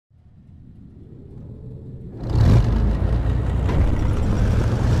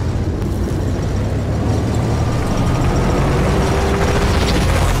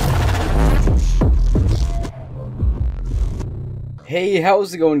Hey,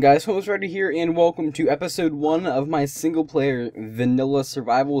 how's it going, guys? HOMELESSRYDER here, and welcome to episode 1 of my single-player vanilla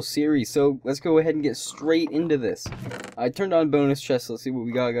survival series. So, let's go ahead and get straight into this. I turned on bonus chests. Let's see what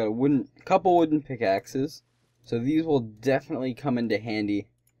we got. I got a couple wooden pickaxes. So these will definitely come into handy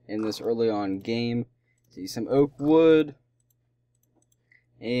in this early on game. See, some oak wood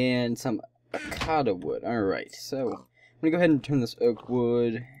and some acada wood. Alright, so I'm going to go ahead and turn this oak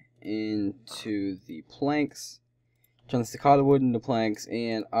wood into the planks. Turn this acada wood into planks,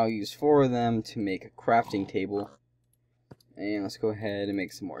 and I'll use 4 of them to make a crafting table. And let's go ahead and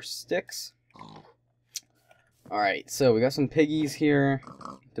make some more sticks. Alright, so we got some piggies here.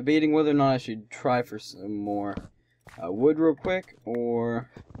 Debating whether or not I should try for some more wood real quick, or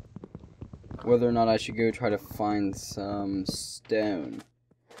whether or not I should go try to find some stone.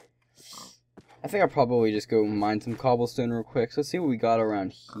 I think I'll probably just go mine some cobblestone real quick. So let's see what we got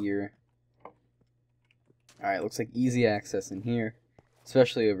around here. Alright, looks like easy access in here,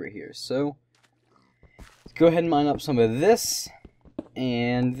 especially over here. So, let's go ahead and mine up some of this,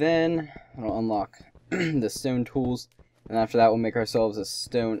 and then I'll unlock the stone tools, and after that we'll make ourselves a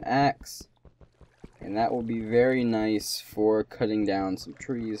stone axe, and that will be very nice for cutting down some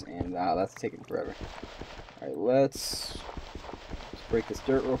trees, and that's taking forever. Alright, let's break this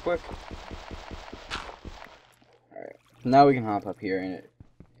dirt real quick. Alright, now we can hop up here, and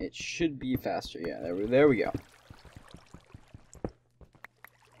it should be faster. Yeah, there we go.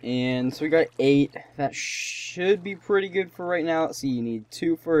 And so we got 8. That should be pretty good for right now. Let's see, you need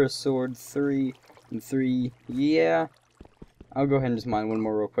 2 for a sword, 3, and 3. Yeah. I'll go ahead and just mine one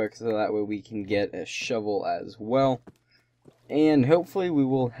more real quick so that way we can get a shovel as well. And hopefully we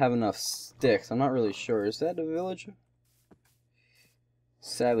will have enough sticks. I'm not really sure. Is that a village?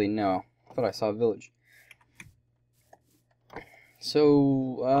 Sadly, no. I thought I saw a village.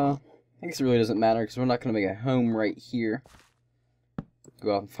 So, I guess it really doesn't matter because we're not going to make a home right here.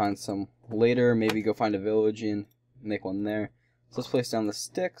 Go out and find some later, maybe go find a village and make one there. So let's place down the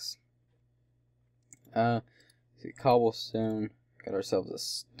sticks. See, cobblestone, got ourselves a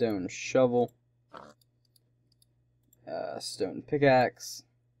stone shovel, stone pickaxe,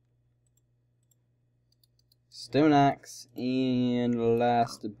 stone axe, and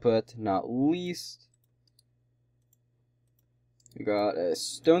last but not least, we got a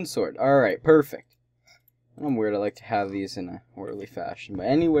stone sword. Alright, perfect. I'm weird, I like to have these in a orderly fashion. But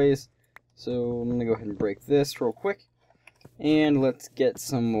anyways, so I'm going to go ahead and break this real quick. And let's get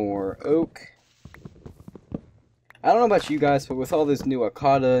some more oak. I don't know about you guys, but with all this new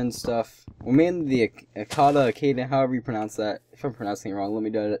acada and stuff, well, mainly the acada, however you pronounce that. If I'm pronouncing it wrong,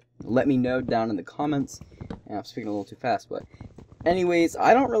 let me know down in the comments. And I'm speaking a little too fast, but anyways,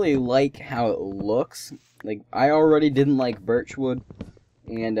 I don't really like how it looks. Like, I already didn't like birchwood,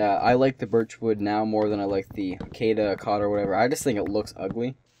 and I like the birchwood now more than I like the acada or whatever. I just think it looks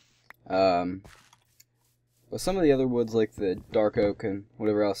ugly. But some of the other woods, like the dark oak and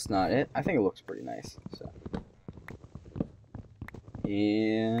whatever else, I think it looks pretty nice. So,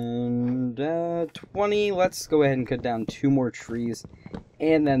 and 20. Let's go ahead and cut down 2 more trees,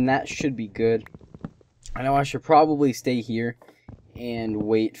 and then that should be good. I know I should probably stay here and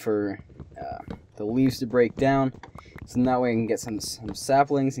wait for the leaves to break down, so that way I can get some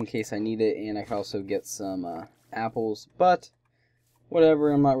saplings in case I need it, and I can also get some apples, but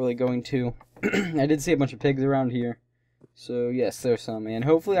whatever, I'm not really going to. I did see a bunch of pigs around here, so yes, there's some, and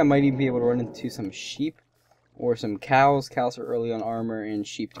hopefully I might even be able to run into some sheep or some cows. Cows are early on armor, and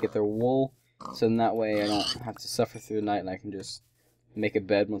sheep to get their wool, so in that way I don't have to suffer through the night, and I can just make a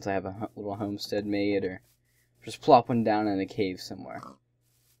bed once I have a little homestead made, or just plop one down in a cave somewhere.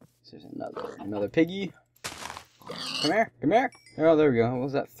 So there's another piggy. Come here, come here. Oh, there we go. What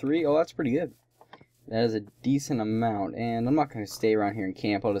was that, 3? Oh, that's pretty good. That is a decent amount, and I'm not going to stay around here and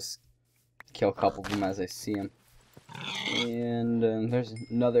camp. I'll just kill a couple of them as I see them. And there's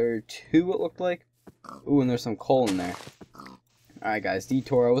another 2, it looked like. Ooh, and there's some coal in there. Alright, guys,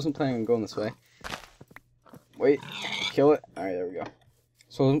 detour. I wasn't planning on going this way. Wait, kill it. Alright, there we go.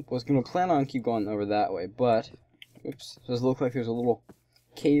 So I was going to plan on keep going over that way, but oops, does look like there's a little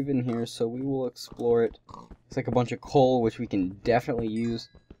cave in here, so we will explore it. It's like a bunch of coal, which we can definitely use.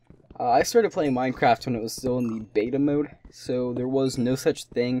 I started playing Minecraft when it was still in the beta mode, so there was no such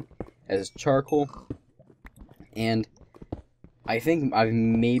thing as charcoal. And I think I've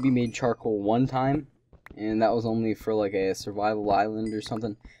maybe made charcoal one time, and that was only for like a survival island or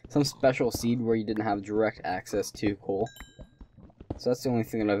something. Some special seed where you didn't have direct access to coal. So that's the only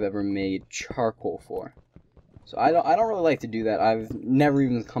thing that I've ever made charcoal for. So I don't really like to do that. I've never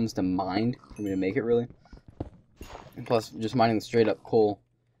even comes to mind for me to make it, really. And plus, just mining straight up coal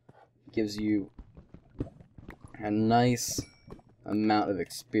gives you a nice amount of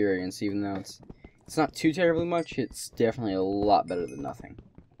experience, even though it's not too terribly much. It's definitely a lot better than nothing.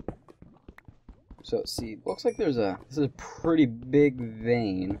 So let's see. Looks like this is a pretty big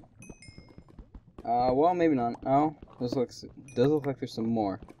vein. Well, maybe not. Oh, does look like there's some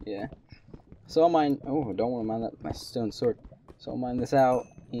more. Yeah. So I'll mine. Oh, I don't want to mine that my stone sword. So I'll mine this out,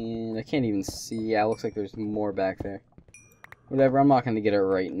 and I can't even see. Yeah, it looks like there's more back there. Whatever. I'm not going to get it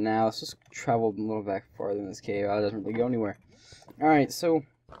right now. Let's just travel a little back farther in this cave. It doesn't really go anywhere. All right. So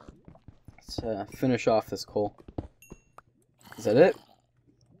let's finish off this coal. Is that it?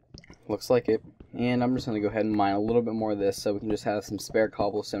 Looks like it. And I'm just going to go ahead and mine a little bit more of this so we can just have some spare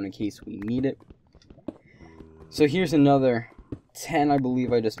cobblestone in case we need it. So here's another 10, I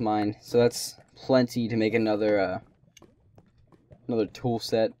believe I just mined. So that's plenty to make another tool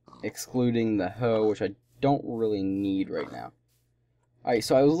set, excluding the hoe, which I don't really need right now. Alright,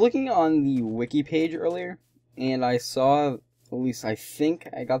 so I was looking on the wiki page earlier, and I saw, at least I think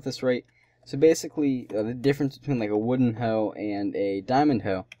I got this right. So basically, the difference between like a wooden hoe and a diamond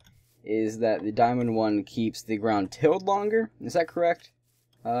hoe is that the diamond one keeps the ground tilled longer. Is that correct?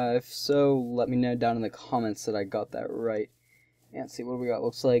 If so, let me know down in the comments that I got that right. And let's see what we got.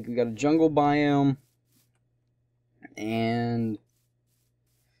 Looks like we got a jungle biome. And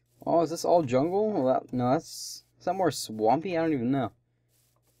oh, is this all jungle? Well, no, is that more swampy? I don't even know.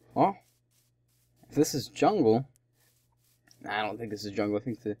 Oh, if this is jungle, I don't think this is jungle. I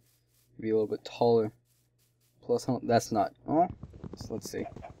think it'd be a little bit taller. Plus, that's not. Oh, so let's see.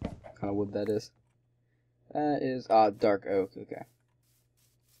 Kind of wood that is. That is dark oak. Okay.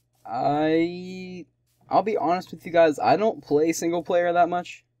 I'll be honest with you guys. I don't play single player that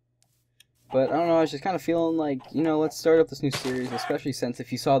much, but I don't know. I was just kind of feeling like, you know, let's start up this new series, especially since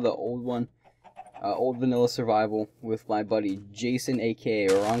if you saw the old one, old vanilla survival with my buddy Jason, aka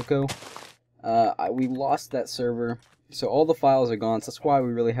Oronko. We lost that server, so all the files are gone. So that's why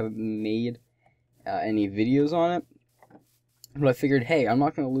we really haven't made any videos on it. But I figured, hey, I'm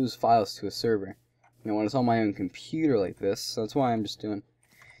not going to lose files to a server, you know, when it's on my own computer like this. So that's why I'm just doing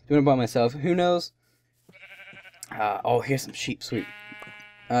it by myself. Who knows? Oh, here's some sheep. Sweet.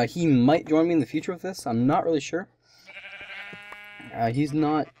 He might join me in the future with this. I'm not really sure. He's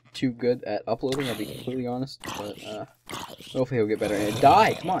not too good at uploading, I'll be completely honest. But hopefully he'll get better. And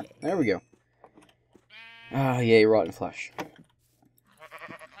die! Come on. There we go. Yay, rotten flesh.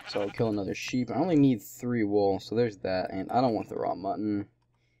 So I'll kill another sheep. I only need 3 wool, so there's that. And I don't want the raw mutton.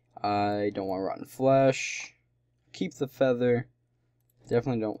 I don't want rotten flesh. Keep the feather.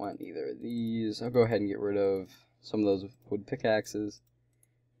 Definitely don't want either of these. I'll go ahead and get rid of some of those wood pickaxes.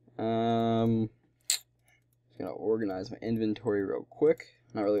 Just gonna organize my inventory real quick.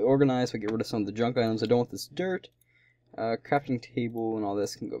 Not really organized, but get rid of some of the junk items. I don't want this dirt. Crafting table and all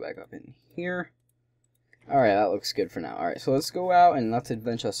this can go back up in here. Alright, that looks good for now. Alright, so let's go out and let's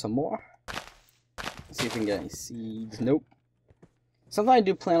adventure some more. Let's see if we can get any seeds. Nope. Something I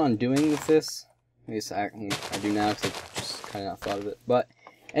do plan on doing with this. At least I do now because I just kind of thought of it. But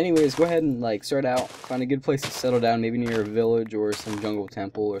anyways, go ahead and like start out. Find a good place to settle down, maybe near a village or some jungle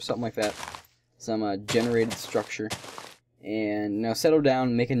temple or something like that. Some generated structure. And now settle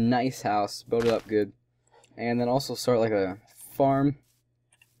down, make a nice house, build it up good. And then also start like a farm.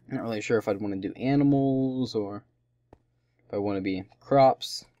 I'm not really sure if I'd want to do animals or if I want to be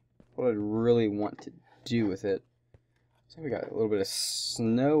crops. What I'd really want to do with it. So we got a little bit of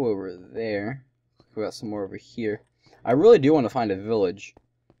snow over there. We got some more over here. I really do want to find a village.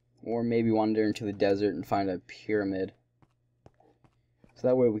 Or maybe wander into the desert and find a pyramid. So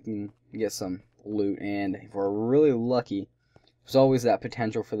that way we can get some loot. And if we're really lucky, there's always that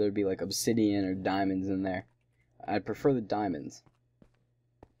potential for there to be like obsidian or diamonds in there. I'd prefer the diamonds.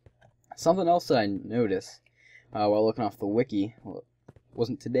 Something else that I noticed while looking off the wiki, well, it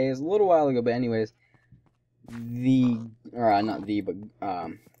wasn't today, it was a little while ago, but anyways,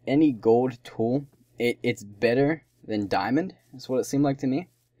 any gold tool, it's better than diamond, is what it seemed like to me.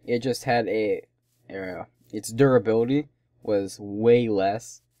 It just had its durability was way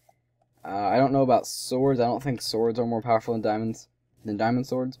less. I don't know about swords. I don't think swords are more powerful than diamond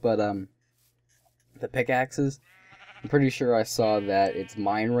swords, but the pickaxes, I'm pretty sure I saw that its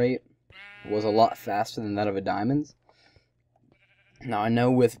mine rate was a lot faster than that of a diamond's. Now I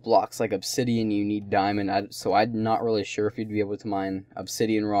know with blocks like obsidian you need diamond, so I'm not really sure if you'd be able to mine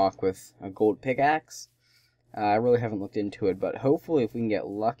obsidian rock with a gold pickaxe. I really haven't looked into it, but hopefully if we can get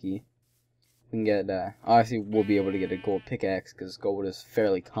lucky, we can get, obviously we'll be able to get a gold pickaxe because gold is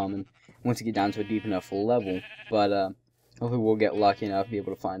fairly common once you get down to a deep enough level, but hopefully we'll get lucky enough to be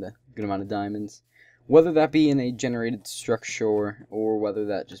able to find a good amount of diamonds. Whether that be in a generated structure, or whether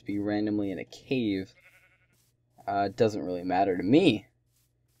that just be randomly in a cave, It doesn't really matter to me.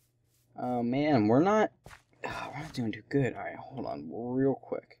 Man, we're not doing too good. Alright, hold on real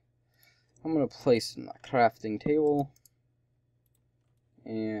quick. I'm going to place in the crafting table.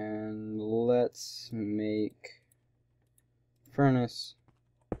 And let's make furnace.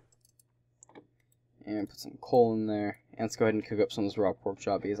 And put some coal in there. And let's go ahead and cook up some of this raw pork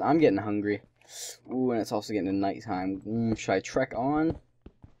chop because I'm getting hungry. Ooh, and it's also getting to nighttime. Should I trek on?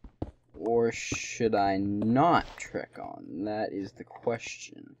 Or should I not trek on? That is the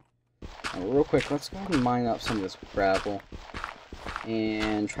question. Now, real quick, let's go ahead and mine up some of this gravel.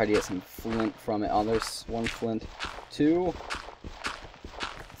 And try to get some flint from it. Oh, there's 1 flint. 2.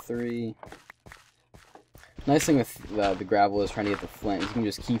 3. Nice thing with the gravel is trying to get the flint. You can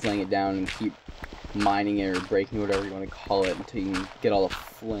just keep laying it down and keep mining it or breaking it, whatever you want to call it, until you can get all the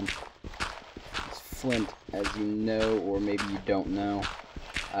flint. It's flint, as you know, or maybe you don't know.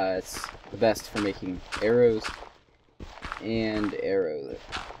 It's the best for making arrows, and arrows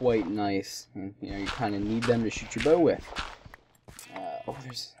are quite nice. And, you know, you kind of need them to shoot your bow with. Oh,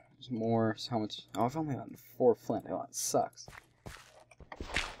 there's more. So how much? Oh, I've only gotten 4 flint. Oh, that sucks.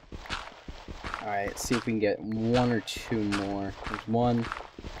 Alright, let's see if we can get 1 or 2 more. There's 1.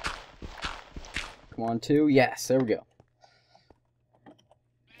 Come on, 2. Yes, there we go.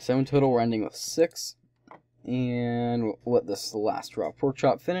 7 total. We're ending with 6. And we'll let this last raw pork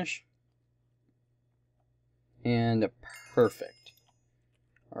chop finish. And perfect.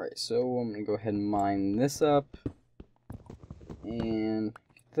 Alright, so I'm going to go ahead and mine this up. And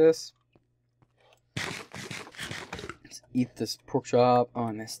get this. Let's eat this pork chop. Oh,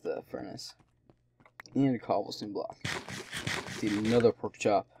 I missed the furnace. And a cobblestone block. Let's eat another pork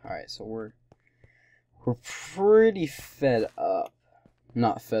chop. Alright, so we're pretty fed up.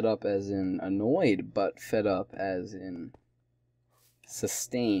 Not fed up as in annoyed, but fed up as in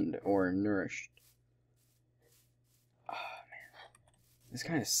sustained or nourished. Oh, man. This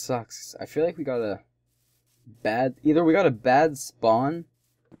kind of sucks. I feel like we got a bad... Either we got a bad spawn,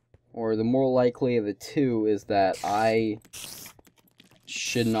 or the more likely of the two is that I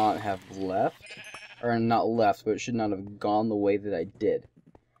should not have left. Or not left, but it should not have gone the way that I did.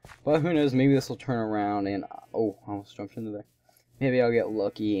 But who knows, maybe this will turn around and... Oh, I almost jumped into there. Maybe I'll get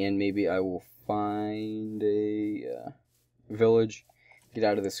lucky and maybe I will find a village. Get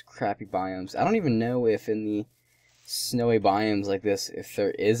out of this crappy biomes. I don't even know if in the snowy biomes like this, if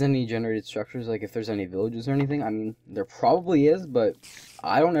there is any generated structures, like if there's any villages or anything. I mean, there probably is, but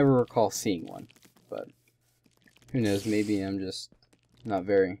I don't ever recall seeing one. But who knows, maybe I'm just not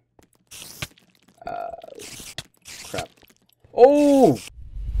very... crap. Oh!